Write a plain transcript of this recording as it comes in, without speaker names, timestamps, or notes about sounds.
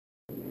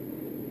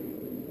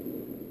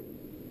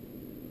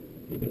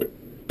Hi.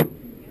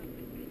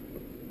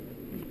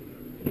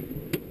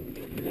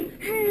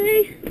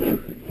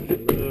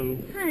 Hello.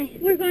 Hi.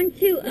 We're going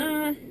to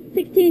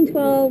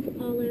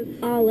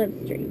 1612 Olive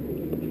Street.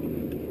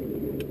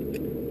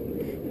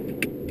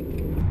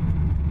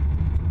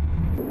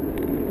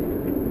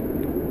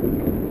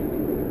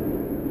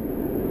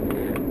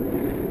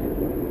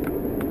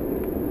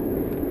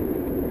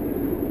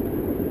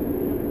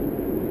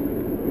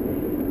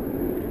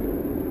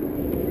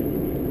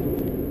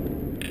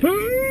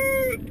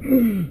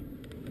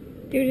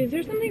 Dude, is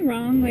there something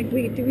wrong? Like,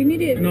 do we need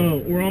to... No,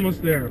 we're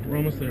almost there. We're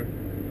almost there.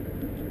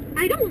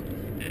 I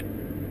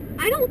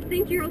don't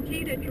think you're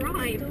okay to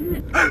drive.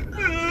 I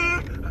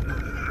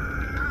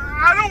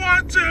don't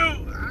want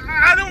to.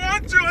 I don't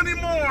want to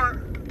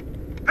anymore.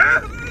 I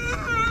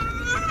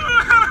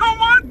don't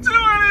want to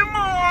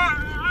anymore.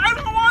 I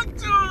don't want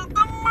to.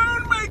 The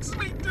moon makes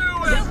me do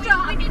it.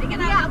 Stop. We need to get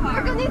out of the car.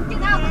 We're gonna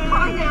get out of the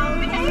car now,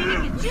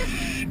 okay? Just...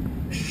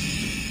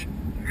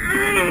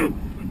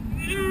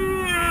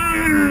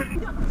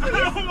 I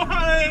don't want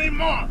it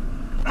anymore.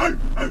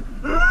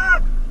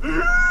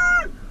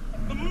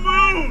 The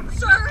moon.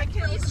 Sir,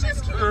 please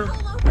just can you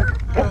pull over?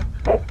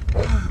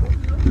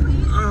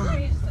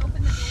 Please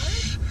open the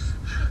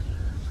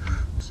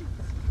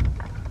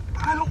door. I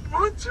don't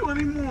want to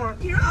anymore.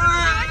 You're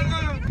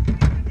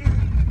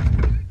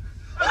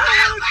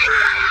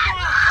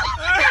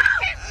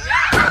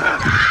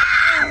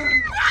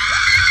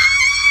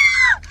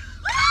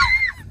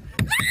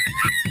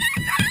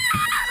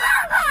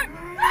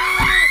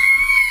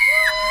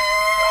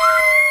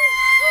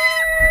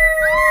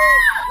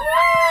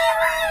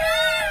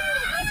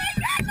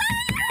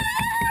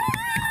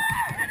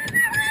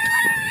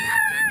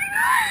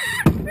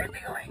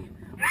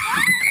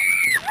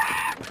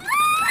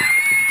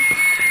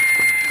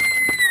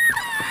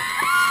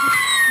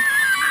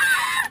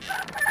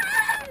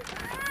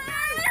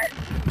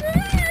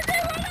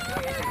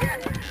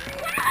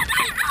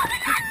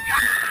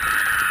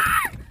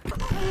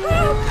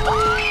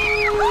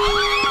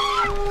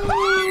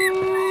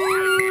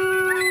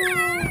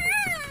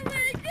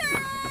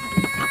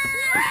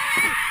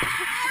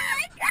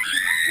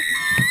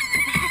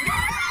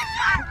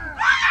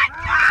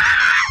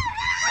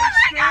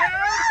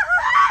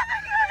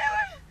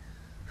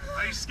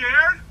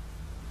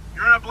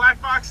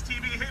Black Box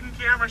TV hidden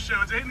camera show.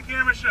 It's a hidden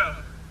camera show.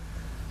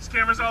 There's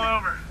cameras all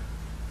over.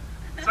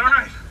 It's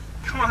alright.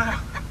 Come on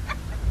out.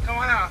 Come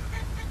on out.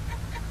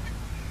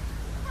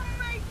 Oh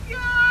my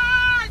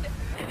God!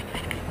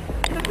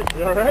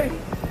 You alright?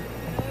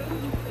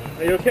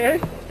 Are you okay?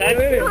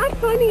 That's not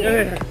funny.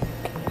 Yeah.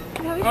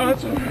 Oh,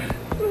 that's alright.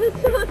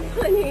 That's not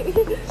funny.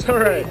 It's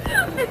alright. I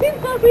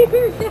thought we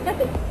were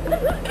dead.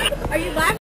 Are you laughing?